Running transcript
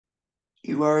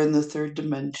You are in the third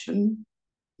dimension.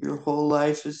 Your whole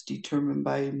life is determined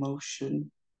by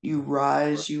emotion. You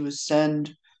rise, you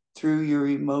ascend through your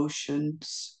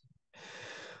emotions.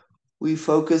 We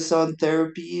focus on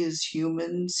therapy as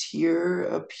humans here,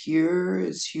 up here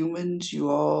as humans. You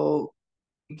all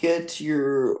get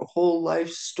your whole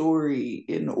life story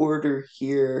in order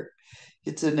here.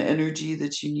 It's an energy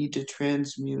that you need to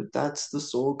transmute. That's the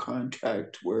soul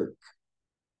contract work.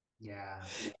 Yeah.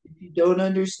 If you don't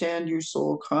understand your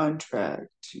soul contract,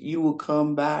 you will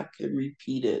come back and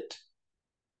repeat it.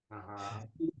 Uh-huh.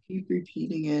 You keep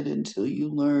repeating it until you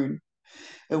learn.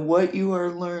 And what you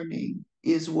are learning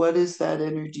is, what is that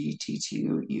energy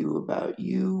teaching you about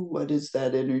you? What is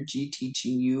that energy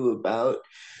teaching you about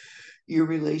your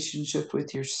relationship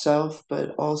with yourself?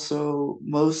 But also,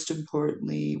 most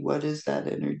importantly, what is that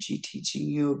energy teaching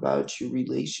you about your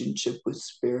relationship with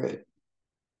spirit?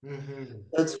 Mm-hmm.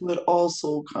 That's what all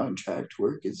soul contract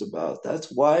work is about.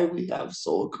 That's why we have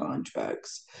soul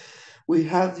contracts. We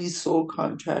have these soul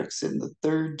contracts in the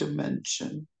third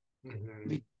dimension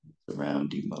Mm-hmm.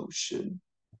 around emotion.